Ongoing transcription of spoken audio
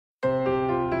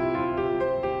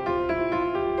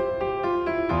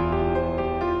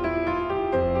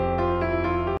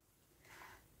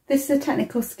This is a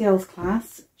technical skills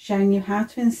class showing you how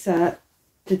to insert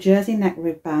the jersey neck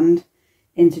ribband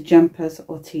into jumpers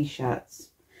or t-shirts.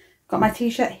 Got my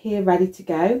t-shirt here ready to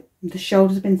go. The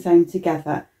shoulders have been sewn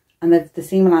together and the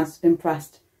seam allowance has been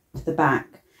pressed to the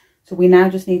back. So we now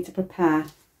just need to prepare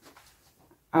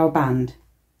our band.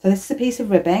 So this is a piece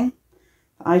of ribbing.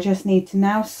 I just need to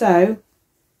now sew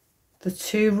the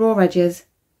two raw edges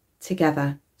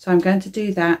together. So I'm going to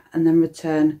do that and then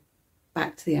return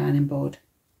back to the ironing board.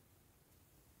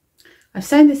 I've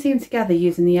sewn the seam together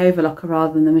using the overlocker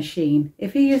rather than the machine.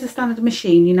 If you use a standard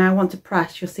machine, you now want to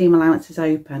press your seam allowances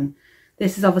open.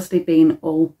 This has obviously been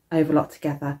all overlocked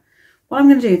together. What I'm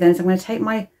going to do then is I'm going to take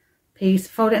my piece,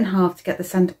 fold it in half to get the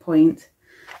centre point,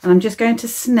 and I'm just going to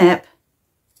snip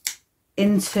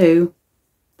into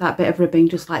that bit of ribbing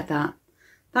just like that.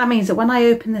 That means that when I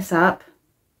open this up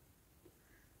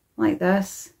like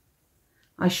this,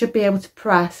 I should be able to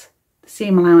press the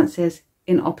seam allowances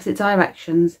in opposite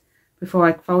directions before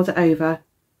I fold it over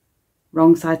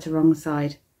wrong side to wrong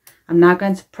side. I'm now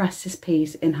going to press this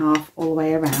piece in half all the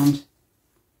way around.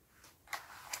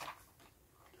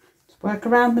 Just work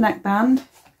around the neckband,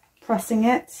 pressing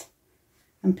it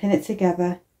and pin it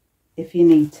together if you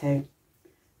need to,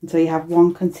 until you have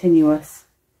one continuous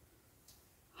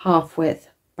half width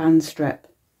band strip.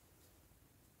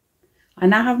 I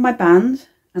now have my band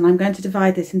and I'm going to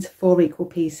divide this into 4 equal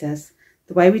pieces.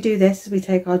 The way we do this is we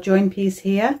take our join piece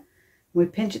here, we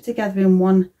pinch it together in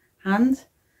one hand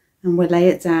and we'll lay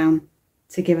it down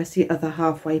to give us the other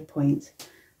halfway point.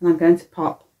 And I'm going to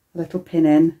pop a little pin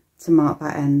in to mark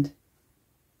that end,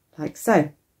 like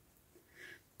so.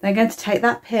 Then I'm going to take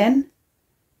that pin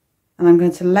and I'm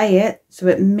going to lay it so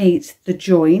it meets the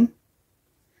join,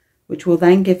 which will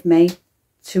then give me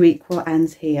 2 equal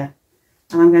ends here.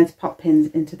 And I'm going to pop pins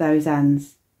into those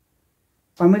ends.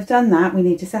 When we've done that, we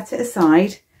need to set it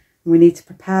aside and we need to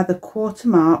prepare the quarter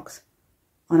marks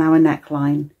on our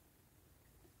neckline.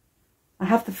 I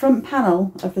have the front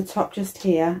panel of the top just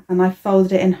here and I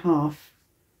folded it in half.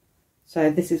 So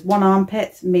this is one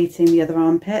armpit meeting the other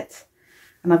armpit,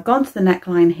 and I've gone to the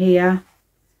neckline here,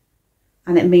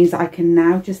 and it means that I can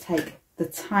now just take the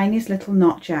tiniest little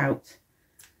notch out,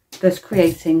 thus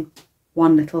creating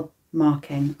one little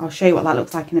marking. I'll show you what that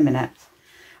looks like in a minute.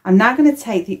 I'm now going to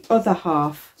take the other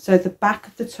half, so the back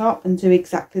of the top, and do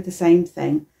exactly the same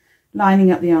thing,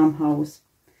 lining up the armholes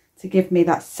to give me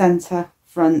that centre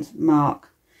front mark.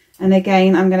 And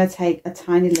again, I'm going to take a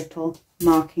tiny little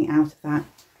marking out of that.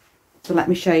 So let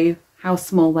me show you how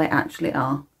small they actually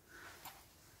are.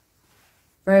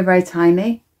 Very, very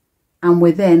tiny and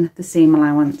within the seam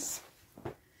allowance.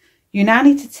 You now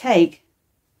need to take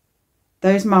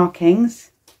those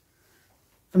markings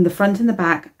from the front and the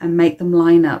back and make them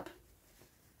line up,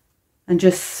 and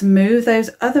just smooth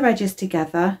those other edges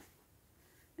together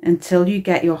until you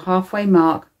get your halfway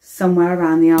mark somewhere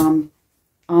around the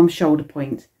arm shoulder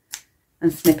point,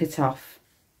 and snip it off.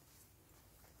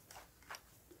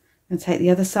 And take the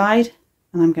other side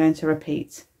and I'm going to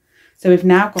repeat. So we've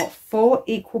now got 4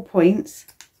 equal points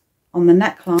on the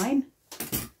neckline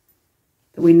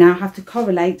that we now have to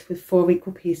correlate with 4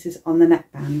 equal pieces on the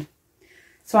neckband.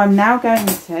 So I'm now going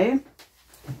to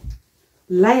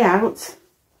lay out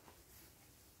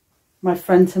my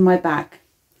front and my back.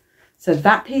 So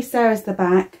that piece there is the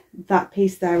back, that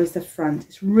piece there is the front.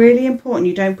 It's really important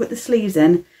you don't put the sleeves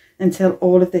in until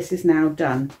all of this is now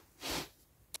done.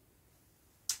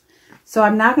 So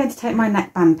I'm now going to take my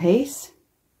neckband piece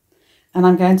and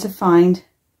I'm going to find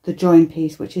the join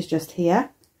piece, which is just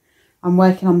here. I'm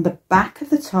working on the back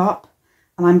of the top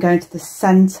and I'm going to the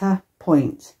centre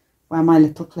point where my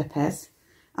little clip is,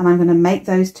 and I'm going to make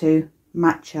those two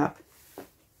match up.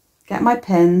 Get my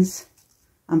pins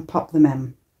and pop them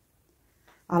in.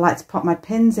 I like to pop my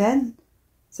pins in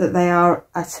so that they are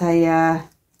at a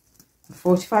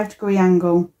 45-degree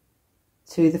angle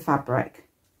to the fabric.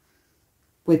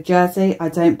 With jersey, I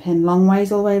don't pin long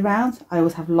ways all the way around. I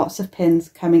always have lots of pins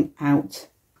coming out.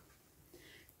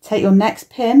 Take your next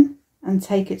pin and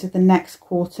take it to the next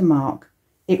quarter mark.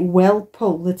 It will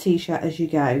pull the t-shirt as you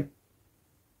go.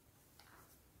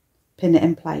 Pin it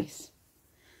in place.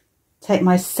 Take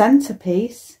my centre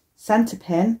piece, centre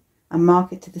pin, and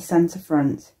mark it to the centre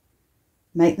front.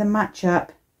 Make them match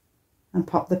up and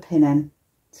pop the pin in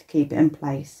to keep it in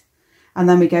place. And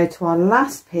then we go to our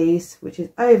last piece, which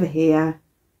is over here,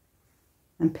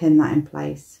 and pin that in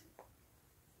place.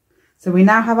 So we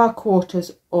now have our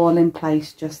quarters all in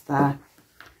place just there.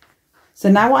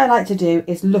 So now what I like to do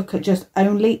is look at just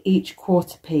only each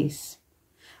quarter piece.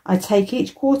 I take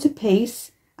each quarter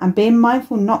piece, and being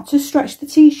mindful not to stretch the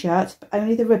t-shirt but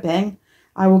only the ribbing,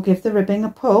 I will give the ribbing a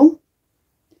pull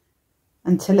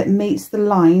until it meets the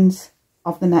lines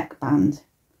of the neckband.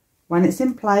 When it's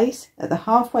in place at the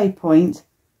halfway point,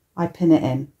 I pin it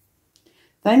in.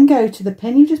 Then go to the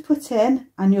pin you just put in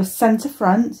and your centre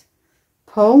front,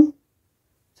 pull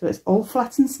so it's all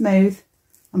flat and smooth,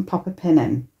 and pop a pin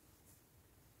in.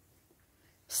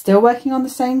 Still working on the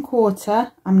same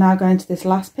quarter, I'm now going to this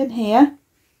last pin here.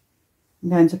 I'm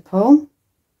going to pull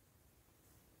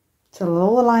till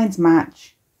all the lines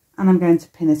match, and I'm going to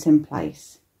pin it in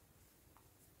place.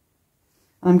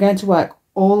 And I'm going to work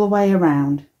all the way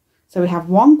around. So we have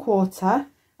 1/4,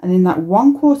 and in that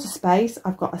 1/4 space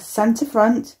I've got a centre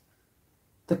front,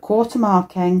 the quarter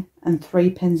marking, and 3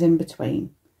 pins in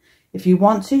between. If you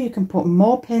want to, you can put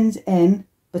more pins in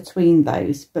between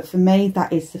those, but for me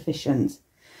that is sufficient.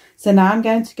 So now I'm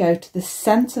going to go to the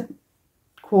centre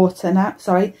quarter now,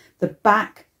 sorry, the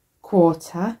back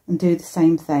quarter, and do the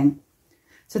same thing.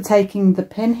 So taking the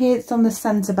pin here, it's on the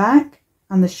centre back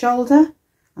and the shoulder,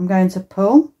 I'm going to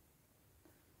pull.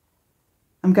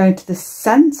 I'm going to the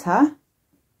centre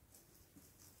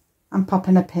and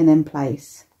popping a pin in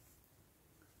place.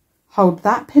 Hold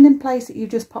that pin in place that you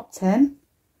just popped in,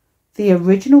 the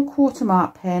original quarter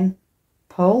mark pin,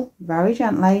 pull very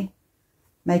gently,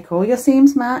 make all your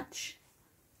seams match,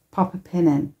 pop a pin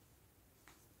in.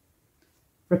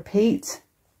 Repeat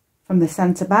from the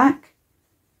centre back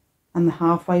and the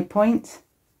halfway point,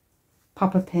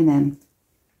 pop a pin in.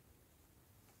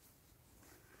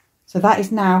 So that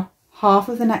is now half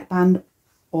of the neckband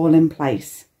all in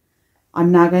place.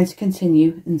 I'm now going to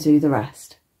continue and do the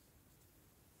rest.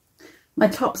 My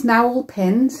top's now all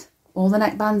pinned, all the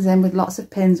neckbands in with lots of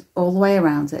pins all the way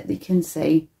around it that you can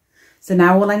see. So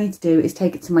now all I need to do is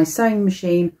take it to my sewing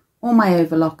machine or my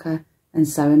overlocker and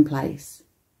sew in place.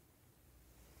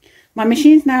 My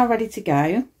machine's now ready to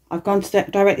go. I've gone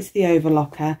directly to the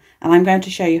overlocker, and I'm going to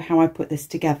show you how I put this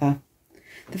together.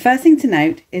 The first thing to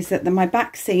note is that my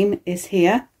back seam is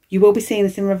here. You will be seeing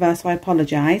this in reverse, so I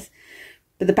apologise.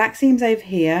 But the back seam's over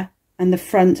here and the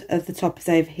front of the top is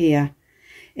over here.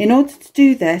 In order to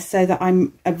do this so that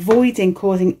I'm avoiding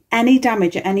causing any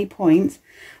damage at any point,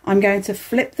 I'm going to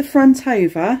flip the front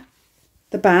over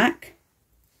the back,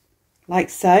 like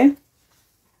so,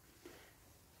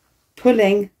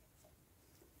 pulling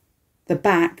the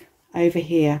back over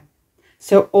here.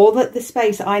 So all that the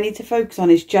space I need to focus on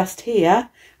is just here,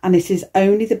 and this is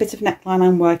only the bit of neckline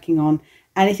I'm working on.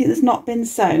 Anything that's not been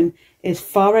sewn is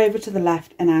far over to the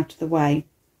left and out of the way.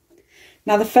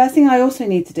 Now the first thing I also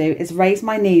need to do is raise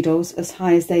my needles as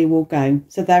high as they will go,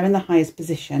 so they're in the highest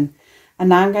position. And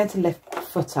now I'm going to lift the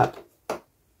foot up.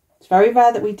 It's very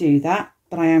rare that we do that,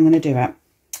 but I am going to do it.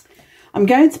 I'm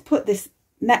going to put this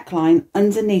neckline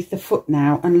underneath the foot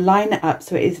now and line it up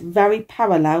so it is very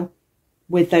parallel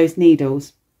with those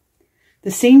needles. The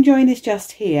seam join is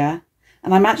just here,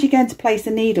 and I'm actually going to place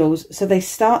the needles so they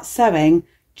start sewing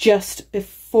just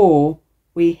before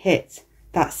we hit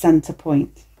that centre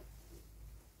point.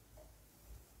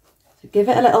 So give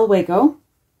it a little wiggle.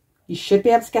 You should be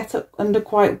able to get up under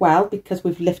quite well because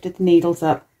we've lifted the needles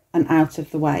up and out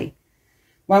of the way.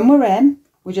 When we're in,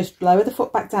 we just lower the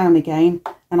foot back down again,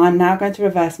 and I'm now going to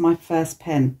reverse my first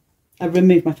pin,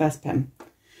 remove my first pin.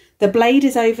 The blade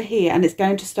is over here and it's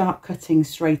going to start cutting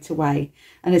straight away,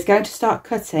 and it's going to start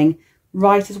cutting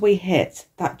right as we hit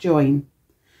that join.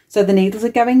 So the needles are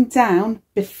going down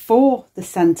before the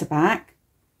centre back,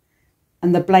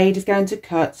 and the blade is going to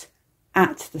cut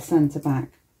at the centre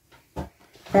back.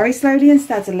 Very slowly and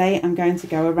steadily I'm going to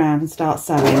go around and start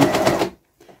sewing,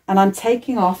 and I'm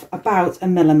taking off about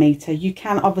 1 millimetre. You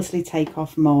can obviously take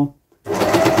off more.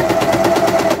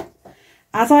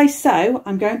 As I sew,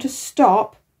 I'm going to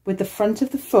stop with the front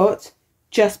of the foot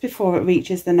just before it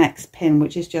reaches the next pin,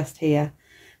 which is just here.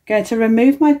 I'm going to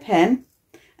remove my pin,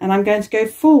 and I'm going to go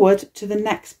forward to the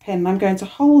next pin. I'm going to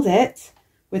hold it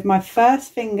with my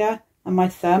first finger and my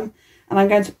thumb, and I'm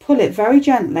going to pull it very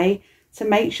gently to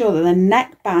make sure that the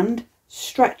neckband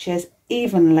stretches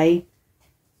evenly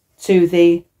to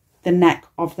the neck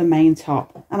of the main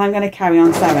top. And I'm going to carry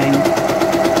on sewing.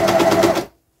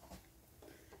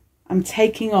 I'm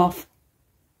taking off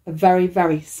a very,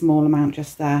 very small amount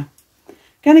just there. I'm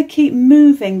going to keep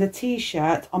moving the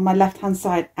t-shirt on my left hand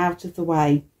side out of the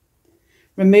way.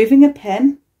 Removing a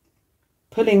pin,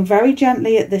 pulling very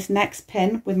gently at this next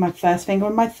pin with my first finger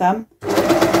and my thumb,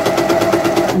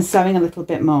 and sewing a little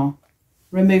bit more.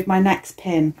 Remove my next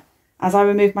pin. As I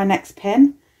remove my next pin,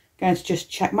 I'm going to just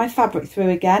check my fabric through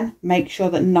again, make sure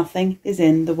that nothing is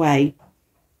in the way.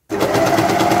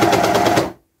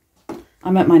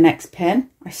 I'm at my next pin.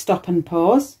 I stop and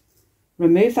pause,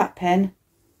 remove that pin,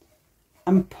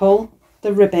 and pull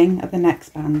the ribbing of the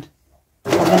neckband.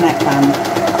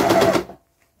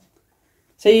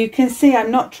 So you can see I'm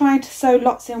not trying to sew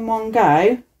lots in one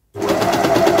go.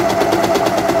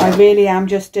 I really am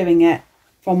just doing it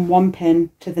from one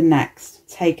pin to the next,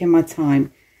 taking my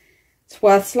time. It's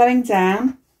worth slowing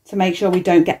down to make sure we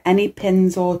don't get any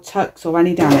pins or tucks or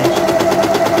any damage.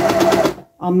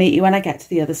 I'll meet you when I get to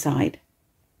the other side.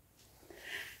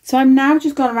 So I'm now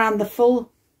just gone around the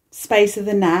full space of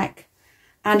the neck,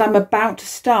 and I'm about to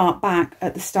start back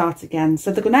at the start again.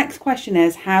 So the next question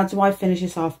is, how do I finish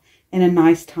this off in a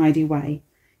nice tidy way?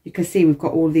 You can see we've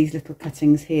got all these little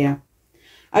cuttings here.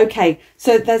 Okay,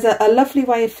 so there's a lovely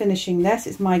way of finishing this.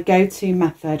 It's my go-to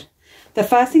method. The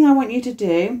first thing I want you to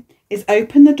do is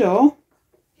open the door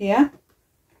here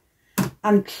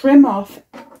and trim off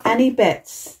any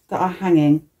bits that are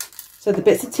hanging. So the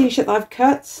bits of t-shirt that I've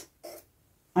cut,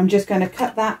 I'm just going to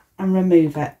cut that and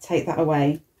remove it, take that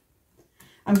away.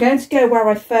 I'm going to go where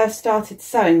I first started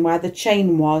sewing, where the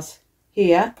chain was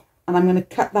here, and I'm going to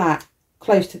cut that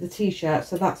close to the t-shirt,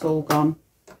 so that's all gone.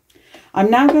 I'm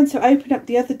now going to open up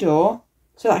the other door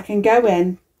so that I can go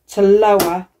in to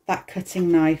lower that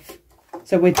cutting knife.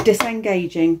 So we're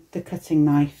disengaging the cutting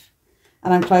knife,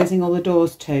 and I'm closing all the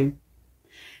doors too.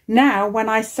 Now, when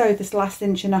I sew this last 1.5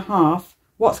 inches,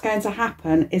 what's going to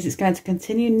happen is it's going to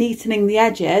continue neatening the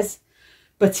edges,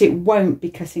 but it won't be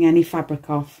cutting any fabric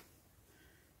off.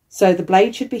 So the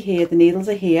blade should be here, the needles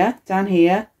are here, down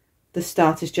here, the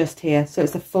start is just here. So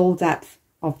it's the full depth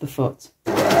of the foot.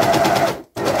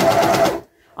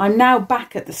 I'm now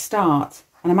back at the start,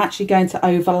 and I'm actually going to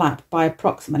overlap by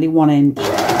approximately 1 inch.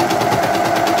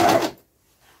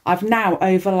 I've now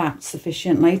overlapped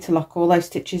sufficiently to lock all those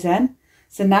stitches in.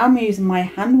 So now I'm using my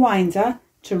hand winder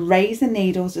to raise the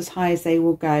needles as high as they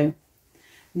will go. I'm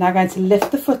now going to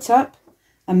lift the foot up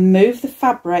and move the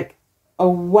fabric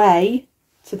away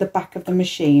to the back of the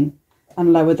machine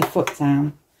and lower the foot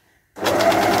down.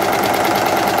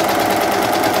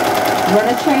 Run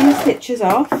a chain of stitches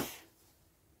off,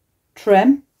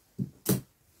 trim,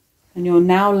 and you're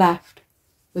now left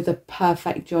with a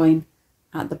perfect join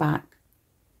at the back.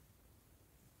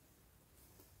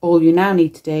 All you now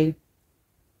need to do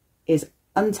is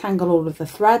untangle all of the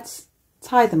threads,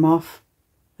 tie them off,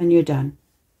 and you're done.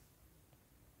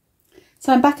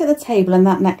 So I'm back at the table and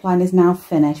that neckline is now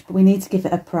finished, but we need to give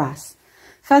it a press.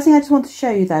 First thing I just want to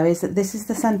show you though is that this is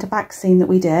the centre back seam that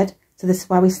we did. So this is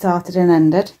where we started and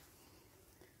ended.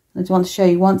 I just want to show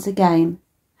you once again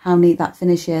how neat that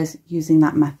finish is using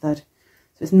that method.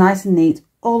 So it's nice and neat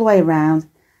all the way around,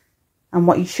 and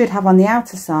what you should have on the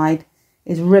outer side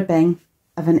is ribbing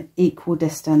of an equal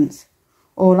distance.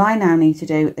 All I now need to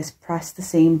do is press the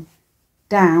seam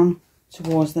down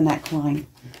towards the neckline.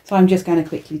 So I'm just going to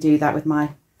quickly do that with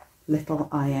my little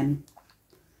iron.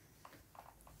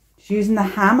 Just using the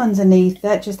ham underneath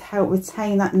it just to help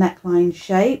retain that neckline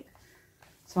shape.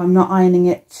 So I'm not ironing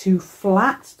it too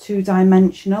flat,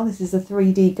 two-dimensional. This is a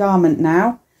 3D garment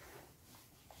now.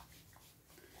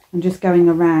 I'm just going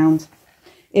around.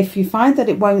 If you find that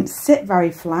it won't sit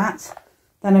very flat,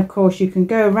 then of course you can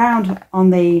go around on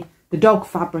the dog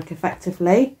fabric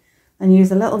effectively and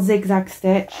use a little zigzag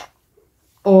stitch,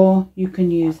 or you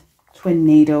can use twin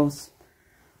needles.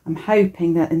 I'm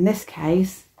hoping that in this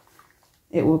case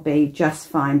it will be just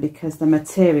fine because the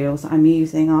materials I'm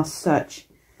using are such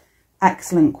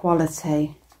excellent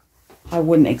quality. I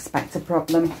wouldn't expect a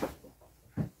problem.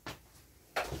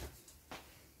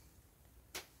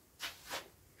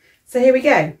 So here we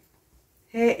go.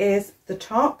 Here is the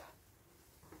top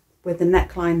with the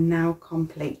neckline now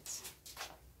complete.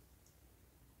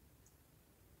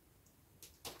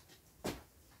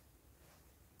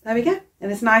 There we go,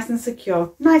 and it's nice and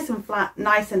secure, nice and flat,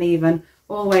 nice and even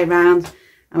all the way around,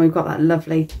 and we've got that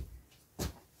lovely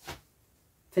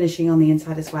finishing on the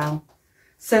inside as well.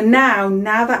 So now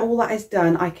that all that is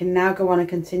done, I can now go on and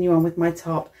continue on with my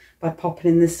top by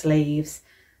popping in the sleeves,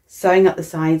 sewing up the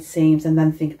side seams, and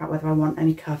then think about whether I want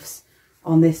any cuffs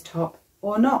on this top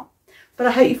or not. But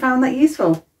I hope you found that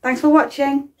useful. Thanks for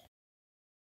watching.